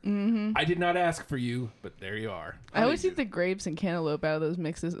what. Mm-hmm. I did not ask for you, but there you are. I always Honeydew. eat the grapes and cantaloupe out of those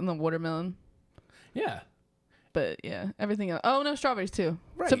mixes and the watermelon. Yeah. But yeah, everything else. Oh no, strawberries too.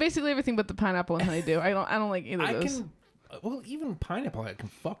 Right. So basically everything but the pineapple and honeydew. I don't like either of those. Well, even pineapple I can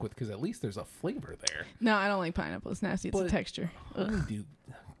fuck with because at least there's a flavor there. No, I don't like pineapple. It's nasty. It's a But texture. Ugh. Honeydew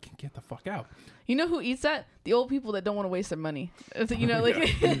can get the fuck out. You know who eats that? The old people that don't want to waste their money. It's, you know,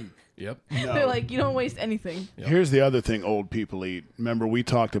 like Yep. they're like, you don't waste anything. Yep. Here's the other thing old people eat. Remember, we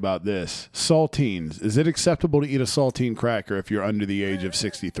talked about this. Saltines. Is it acceptable to eat a saltine cracker if you're under the age of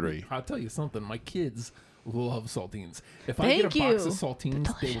 63? I'll tell you something. My kids love saltines. If Thank I get a box you. of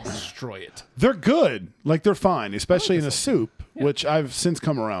saltines, they will destroy it. They're good. Like, they're fine, especially in a soup, Yeah. which I've since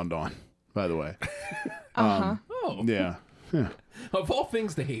come around on, by the way. Oh. Yeah. Of all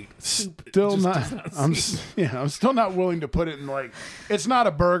things to hate, soup Still just not. does not I'm seem- I'm still not willing to put it in like. It's not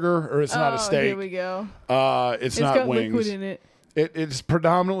a burger or it's not a steak. Here we go. It's It's not got wings. liquid in it. It's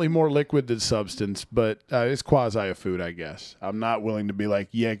predominantly more liquid than substance, but it's quasi a food, I guess. I'm not willing to be like,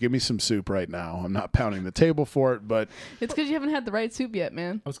 yeah, give me some soup right now. I'm not pounding the table for it, but It's because you haven't had the right soup yet,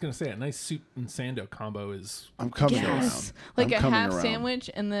 man. I was gonna say a nice soup and sando combo is I'm coming Yes. around. Like I'm a coming half around. sandwich,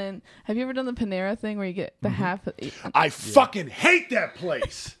 and then have you ever done the Panera thing where you get the half? I fucking hate that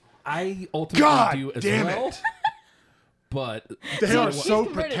place. I ultimately God do as damn well. it. But They are He's so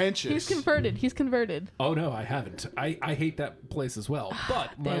converted. pretentious. He's converted. He's converted. oh no, I haven't. I hate that place as well.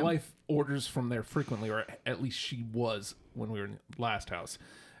 But my Damn. wife orders from there frequently, or at least she was when we were in the last house.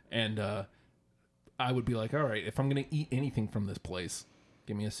 And I would be like, all right, if I'm gonna eat anything from this place,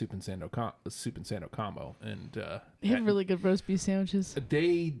 give me a soup and sando combo. And They have really good roast beef sandwiches.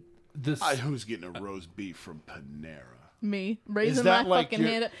 Who's getting a roast beef from Panera? Me raising that my like fucking your-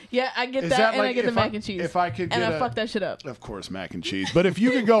 hand up. Yeah, I get Is that, that and I like get the if mac and cheese. if I could and get I fuck that shit up. Of course, mac and cheese. But if you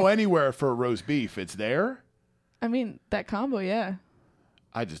could go anywhere for a roast beef, it's there. I mean, that combo, yeah.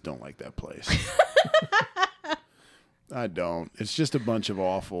 I just don't like that place. I don't. It's just a bunch of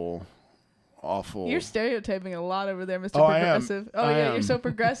awful. You're stereotyping a lot over there, Mr. Oh, I am. Progressive. Oh, I yeah, am. you're so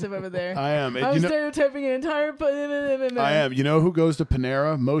progressive over there. I am. I'm You know, stereotyping an entire... I am. You know who goes to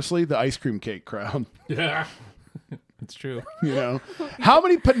Panera? Mostly the ice cream cake crowd. Yeah, it's true. You know, how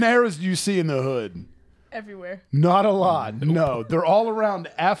many Paneras do you see in the hood? Everywhere. Not a lot. No, they're all around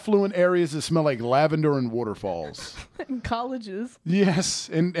affluent areas that smell like lavender and waterfalls. In colleges. Yes,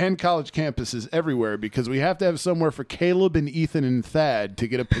 and college campuses everywhere because we have to have somewhere for Caleb and Ethan and Thad to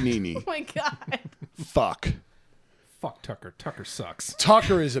get a panini. Oh, my God. Fuck. Fuck Tucker. Tucker sucks.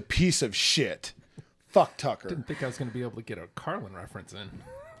 Tucker is a piece of shit. Fuck Tucker. Didn't think I was gonna be able to get a Carlin reference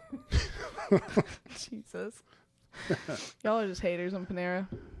in. Jesus. Y'all are just haters on Panera.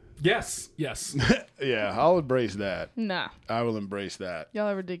 Yes. Yeah, I'll embrace that. Nah. I will embrace that. Y'all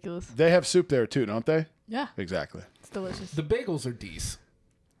are ridiculous. They have soup there too, don't they? Yeah. Exactly. It's delicious. The bagels are decent.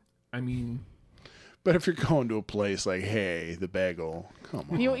 I mean, But if you're going to a place like, hey, the bagel, come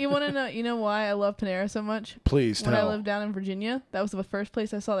on. You want to know? You know why I love Panera so much? Please When I tell. lived down in Virginia, that was the first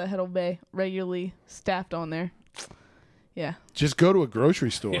place I saw that had Old Bay regularly staffed on there. Yeah. Just go to a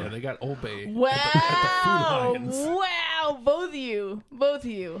grocery store. yeah, they got Old Bay. Wow! at the food lines. Wow! Both of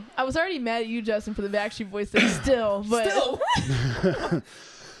you. I was already mad at you, Justin, for the Backstreet Boys thing. Still, but Still.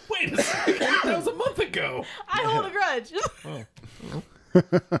 Wait a second. That was a month ago. I hold a grudge.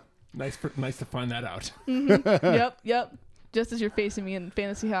 Nice to find that out. Yep. Just as you're facing me in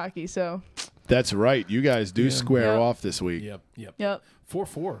fantasy hockey, so That's right. You guys do square Yep. off this week. Yep.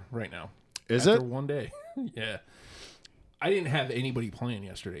 4-4 right now. Is After it? one day. Yeah. I didn't have anybody playing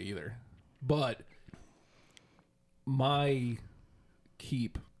yesterday either. But my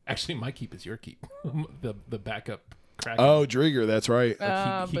keep is your keep. the backup crack. Oh, Drieger, that's right.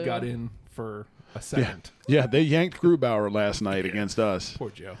 He boo. got in for a second. Yeah, they yanked Grubauer last night against us. Poor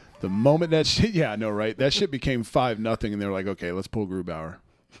Joe. The moment that shit, yeah, I know, right? That shit became 5-0, and they were like, okay, let's pull Grubauer.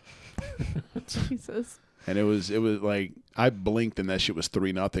 Jesus. And it was like, I blinked and that shit was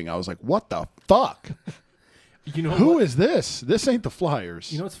 3-0. I was like, what the fuck? You know Who what? is this? This ain't the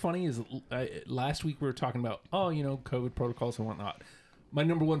Flyers. You know what's funny is last week we were talking about, COVID protocols and whatnot. My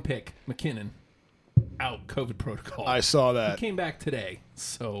number one pick, McKinnon. out COVID protocol. I saw He that. came back today,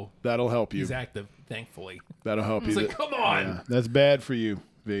 so That'll help you. he's active, thankfully. That'll help you. It's like, come on. Yeah, that's bad for you,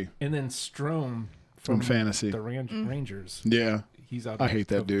 V. And then Strome From fantasy. the Rangers. Yeah. He's out. I hate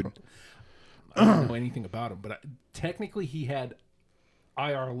that COVID dude. protocol. I don't know anything about him, but technically he had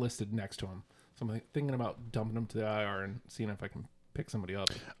IR listed next to him. So I'm thinking about dumping him to the IR and seeing if I can pick somebody up.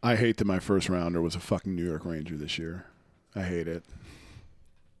 I hate that my first rounder was a fucking New York Ranger this year. I hate it.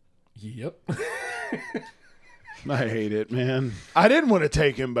 Yep. I hate it, man. I didn't want to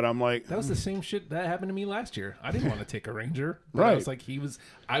take him, but I'm like, That was the same shit that happened to me last year. I didn't want to take a Ranger. But Right. I was like,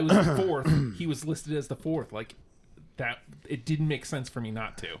 I was the fourth. He was listed as the fourth. Like, that, it didn't make sense for me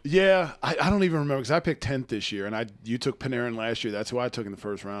not to. yeah, I don't even remember because I picked 10th this year, and you took Panera last year. That's who I took in the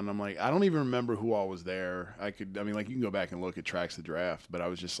first round. I'm like, I don't even remember who all was there. Like, you can go back and look at tracks of the draft, but I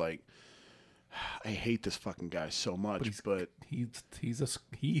was just like, I hate this fucking guy so much. But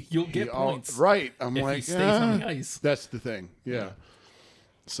you'll get points. Right. I'm if like, he stays on the ice. That's the thing. Yeah.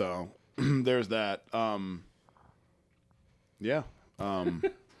 So there's that. Yeah.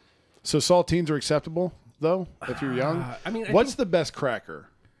 So saltines are acceptable though if you're young. I mean, what's the best cracker?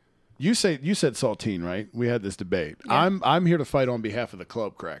 You said saltine, right? We had this debate. Yeah. I'm here to fight on behalf of the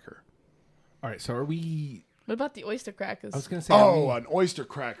club cracker. All right, so are we? What about the oyster crackers? I was gonna say, An oyster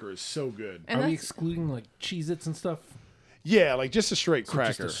cracker is so good. And are we that's- excluding like Cheez-Its and stuff? Yeah, like just a straight So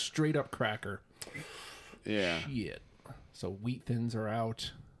cracker. just a straight up cracker. Yeah. Shit. So wheat thins are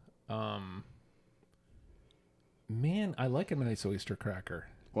out. Man, I like a nice oyster cracker.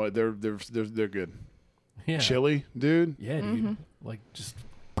 Well, they're good. Yeah. Chili, dude. Yeah, dude. Like just.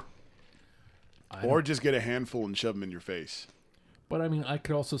 Or just get a handful and shove them in your face. But I mean, I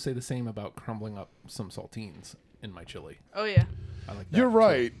could also say the same about crumbling up some saltines in my chili. Oh yeah. I like that. You're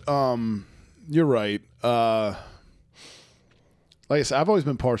right. You're right. Like I said, I've always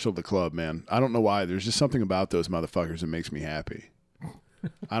been partial to the club, man. I don't know why. There's just something about those motherfuckers that makes me happy.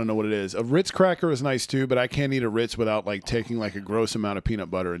 I don't know what it is. A Ritz cracker is nice too, but I can't eat a Ritz without like taking like a gross amount of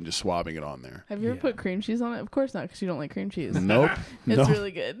peanut butter and just swabbing it on there. Have you ever put cream cheese on it? Of course not, because you don't like cream cheese. Nope. It's Nope. really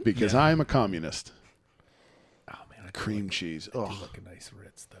good. Because I am a communist. Oh man, I do Cream like, cheese. I do Oh, like a nice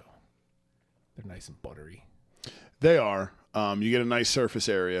Ritz though. They're nice and buttery. they are. You get a nice surface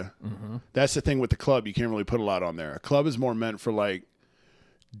area. Mm-hmm. That's the thing with the club. You can't really put a lot on there. A club is more meant for like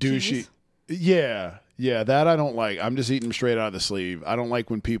douchey. Cheese? Yeah, that I don't like. I'm just eating them straight out of the sleeve. I don't like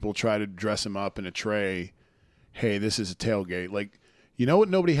when people try to dress them up in a tray. Hey, this is a tailgate. Like, you know what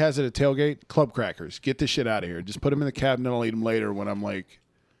nobody has at a tailgate? Club crackers. Get this shit out of here. Just put them in the cabinet. I'll eat them later when I'm like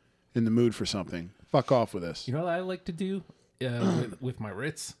in the mood for something. Fuck off with this. You know what I like to do with my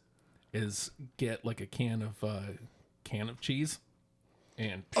Ritz is get like a can of cheese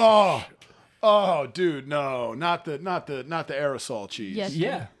and Oh, dude, no, not the aerosol cheese. Yucky.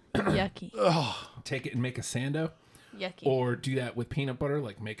 yeah, Yucky. take it and make a sando. Yucky. Or do that with peanut butter,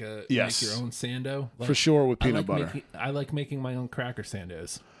 like make your own sando. Like, For sure with I peanut like butter. I like making my own cracker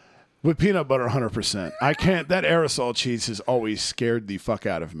sandos. With peanut butter, 100%. I can't. That aerosol cheese has always scared the fuck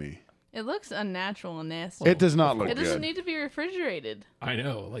out of me. It looks unnatural and nasty. It does not look It doesn't good. need to be refrigerated. I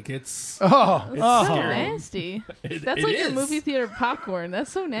know, like it's It's so scary. nasty. It- That's it like your is. movie theater popcorn.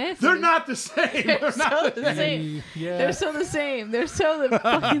 That's so nasty. They're not the same. They're so the same. Yeah, They're so the same. They're so the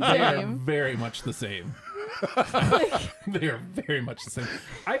fucking they are same. very much the same. Like, They are very much the same.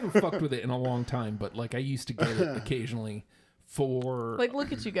 I haven't fucked with it in a long time, but like I used to get it occasionally for like,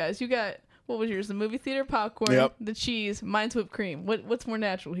 look at you guys. You got, what was yours? The movie theater popcorn, Yep. the cheese. Mine's whipped cream. What's more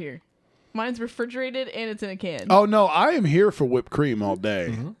natural here? Mine's refrigerated and it's in a can. Oh, no. I am here for whipped cream all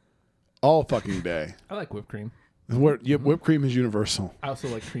day. All fucking day. I like whipped cream. Whipped cream is universal. I also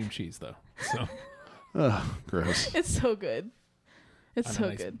like cream cheese though. So Ugh, gross. It's so good. It's on a so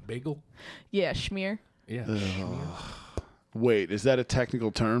nice good. bagel. Yeah, schmear. Yeah. Wait, is that a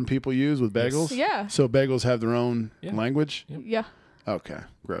technical term people use with bagels? Yeah. So bagels have their own Yeah. language? Yeah, Okay,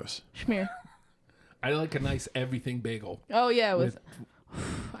 gross. schmear. I like a nice everything bagel. Oh yeah, with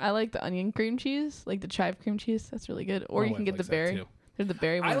I like the onion cream cheese, like the chive cream cheese. That's really good. Or My you can wife get the likes that berry. too. There's the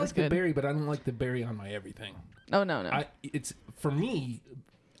berry one. I like that's the good. berry, but I don't like the berry on my everything. Oh no. It's for me,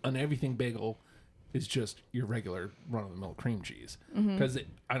 an everything bagel is just your regular run of the mill cream cheese because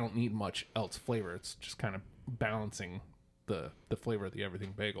I don't need much else flavor. It's just kind of balancing the flavor of the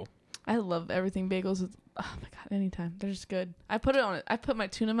everything bagel. I love everything bagels. Oh my god, anytime. They're just good. I put it on it. I put my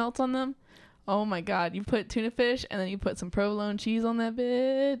tuna melts on them. Oh my god, you put tuna fish and then you put some provolone cheese on that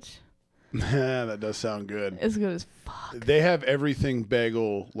bitch. That does sound good. It's good as fuck. They have everything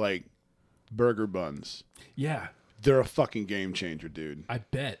bagel, like burger buns. Yeah, They're a fucking game changer, dude. I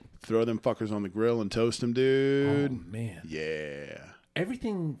bet. Throw them fuckers on the grill and toast them, dude. Oh man, Yeah.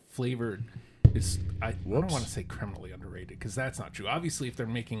 everything flavored is I don't want to say criminally underrated because that's not true. Obviously, if they're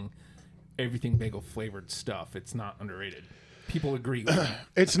making everything bagel flavored stuff, it's not underrated. People agree with that.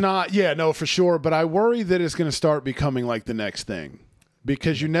 It's not, yeah, no, for sure. But I worry that it's going to start becoming like the next thing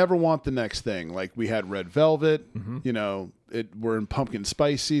because you never want the next thing. Like we had Red Velvet, you know, we're in pumpkin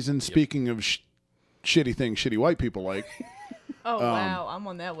spice season. Speaking of shitty things shitty white people like. Oh, wow. I'm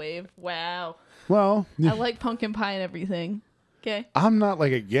on that wave. Wow. Well, I like pumpkin pie and everything. Okay. I'm not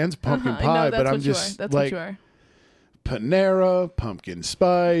like against pumpkin pie, but I'm just that's like what you are. Panera, pumpkin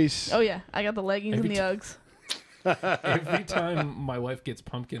spice. Oh, yeah. I got the leggings and the Uggs. Every time my wife gets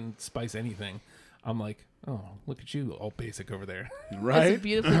pumpkin spice anything, I'm like, oh, look at you, all basic over there. Right? It's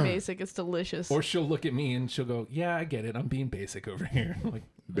beautifully basic. It's delicious. Or she'll look at me and she'll go, yeah, I get it. I'm being basic over here. I'm like,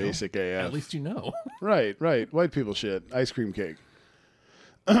 Basic AF. At least you know. Right. White people shit. Ice cream cake.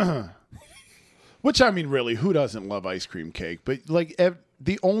 Which, I mean, really, who doesn't love ice cream cake? But, like,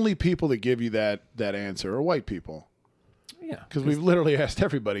 the only people that give you that answer are white people. Yeah. Because we've literally asked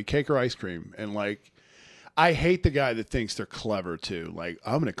everybody, cake or ice cream. And, like, I hate the guy that thinks they're clever, too. Like,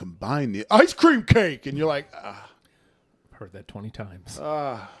 I'm going to combine the ice cream cake. And you're like, I've heard that 20 times.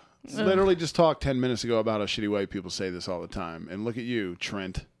 Literally just talked 10 minutes ago about how shitty white people say this all the time. And look at you,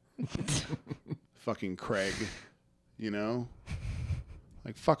 Trent. Fucking Craig. You know?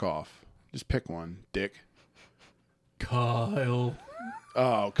 Like, fuck off. Just pick one, dick. Kyle.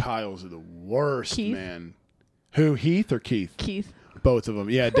 Oh, Kyle's are the worst, Keith? man. Who, Heath or Keith? Keith. Both of them.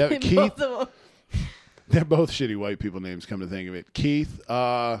 Yeah, Keith. Both of them. They're both shitty white people names, come to think of it. Keith,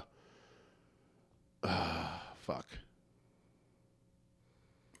 fuck.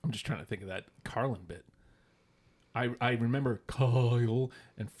 I'm just trying to think of that Carlin bit. I remember Kyle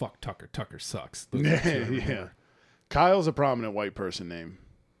and fuck Tucker. Tucker sucks. Those are the two I remember. Yeah. Kyle's a prominent white person name.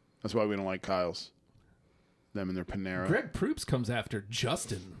 That's why we don't like Kyles. Them and their Panera. Greg Proops comes after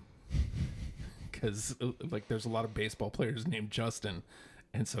Justin. Because, like, there's a lot of baseball players named Justin.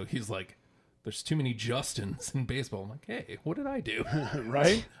 And so he's like, there's too many Justins in baseball. I'm like, hey, what did I do?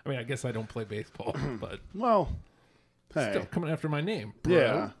 Right? I mean, I guess I don't play baseball, but Well, hey. still coming after my name, bro.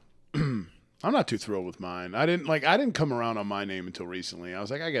 Yeah. I'm not too thrilled with mine. I didn't come around on my name until recently. I was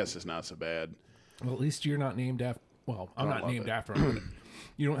like, I guess it's not so bad. Well, at least you're not named after... Well, I'm not named after him, but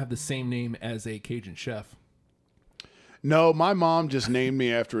you don't have the same name as a Cajun chef. No, my mom just named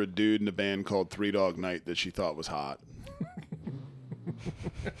me after a dude in a band called Three Dog Night that she thought was hot.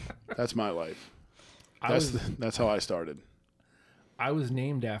 That's my life. That's how I started. I was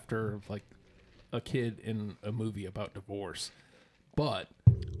named after, like, a kid in a movie about divorce. But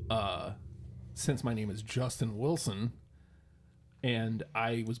since my name is Justin Wilson, and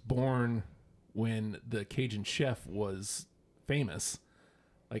I was born when the Cajun chef was famous,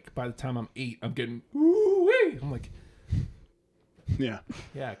 like, by the time I'm 8, I'm getting, ooh-wee! I'm like... Yeah.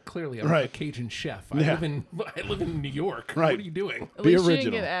 Yeah, clearly I'm Right. a Cajun chef. I Yeah. live in New York. Right. What are you doing? At Be least you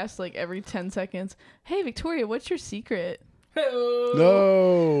original. didn't get asked like every 10 seconds, hey, Victoria, what's your secret? Hello.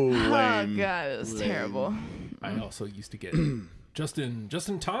 No. Oh, Lame. God, it was terrible. I also used to get just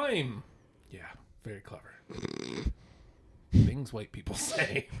in time. Yeah, very clever. Things white people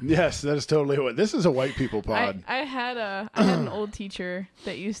say. Yes, that is totally what. This is a white people pod. I had an old teacher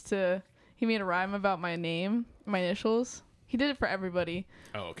that he made a rhyme about my name, my initials. He did it for everybody.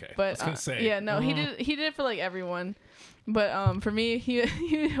 Oh, okay. But I was gonna say. yeah, no, he did it for like everyone. But for me, he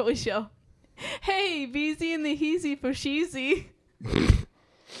would always yell, "Hey, Beezy and the Heezy for Sheezy."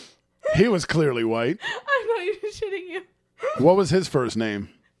 He was clearly white. I'm not even shitting you. What was his first name?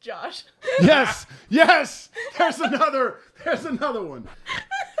 Josh. Yes. There's another one.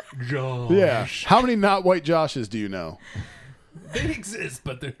 Josh. Yeah. How many not white Joshes do you know? They exist,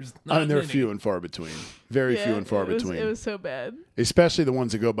 but there's not I mean, they're many. few and far between. Very few and far between. It was so bad. Especially the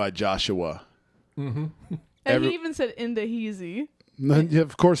ones that go by Joshua. And Every- he even said in the Heezy. Yeah,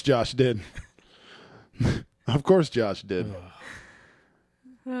 of course Josh did. Of course Josh did.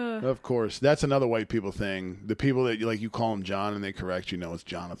 Of course. That's another white people thing. The people that you call him John and they correct you know it's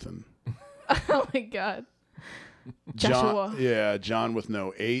Jonathan. Oh my God. Joshua. John with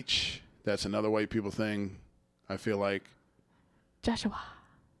no H. That's another white people thing. I feel like. Joshua.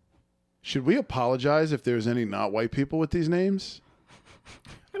 Should we apologize if there's any not white people with these names?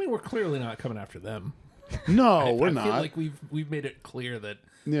 I mean, we're clearly not coming after them. No, we're I not. feel like we've made it clear that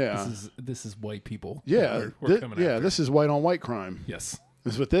this is white people. Yeah, that we're coming after. this is white on white crime. Yes.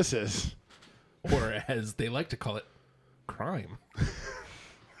 This is what this is. Or as they like to call it, crime.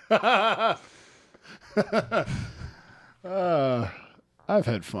 I've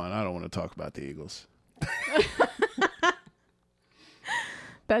had fun. I don't want to talk about the Eagles.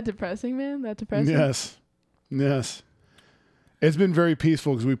 That depressing, man. That depressing. Yes. It's been very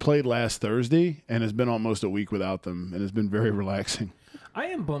peaceful because we played last Thursday, and it's been almost a week without them, and it's been very relaxing. I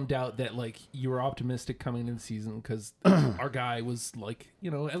am bummed out that like you were optimistic coming into the season because our guy was like,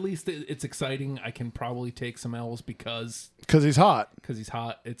 at least it's exciting. I can probably take some L's because he's hot. Because he's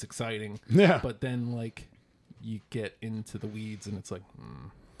hot. It's exciting. Yeah. But then like you get into the weeds and it's like,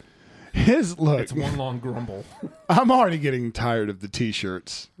 His look. It's one long grumble. I'm already getting tired of the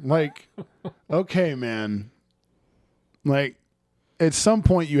T-shirts. Like, okay, man. Like, at some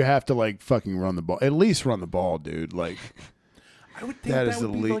point you have to like fucking run the ball. At least run the ball, dude. Like, I would think that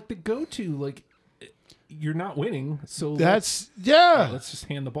would be like the go-to. Like, you're not winning, so let's just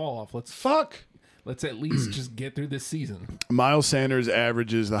hand the ball off. Let's at least just get through this season. Miles Sanders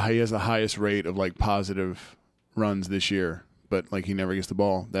averages he has the highest rate of like positive runs this year, but like he never gets the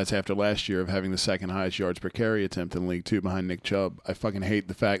ball. That's after last year of having the second highest yards per carry attempt in League 2 behind Nick Chubb. I fucking hate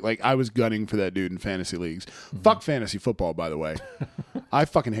the fact, like, I was gunning for that dude in fantasy leagues. Fuck fantasy football, by the way. I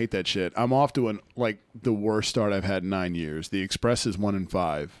fucking hate that shit. I'm off to the worst start I've had in 9 years. The Express is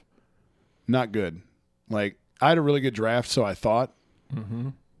 1-5. Not good. Like, I had a really good draft, so I thought.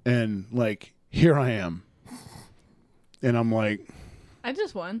 And like, here I am. And I'm like, I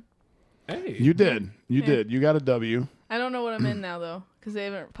just won. Hey. You did. You did. You got a W. I don't know what I'm in now, though, because they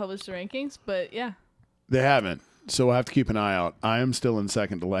haven't published the rankings, but yeah. They haven't. So we'll have to keep an eye out. I am still in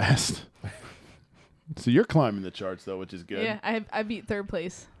second to last. So you're climbing the charts, though, which is good. Yeah, I beat third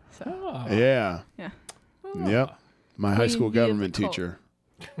place. So. Oh. Yeah. Yeah. Oh. Yep. My high school Queen government of the teacher.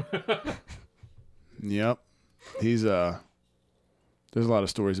 Yep. He's there's a lot of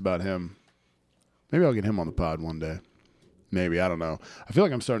stories about him. Maybe I'll get him on the pod one day. Maybe. I don't know. I feel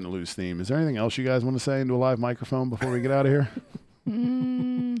like I'm starting to lose steam. Is there anything else you guys want to say into a live microphone before we get out of here?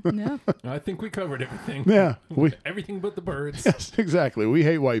 No. I think we covered everything. Yeah. Everything but the birds. Yes, exactly. We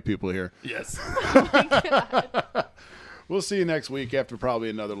hate white people here. Yes. Oh my God. We'll see you next week after probably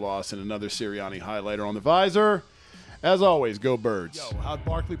another loss and another Sirianni highlighter on the visor. As always, go Birds. Yo, how'd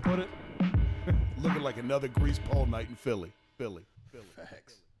Barkley put it? Looking like another grease pole night in Philly.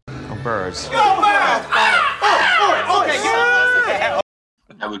 Facts. Go Birds. Go Birds! Okay,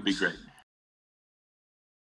 That would be great.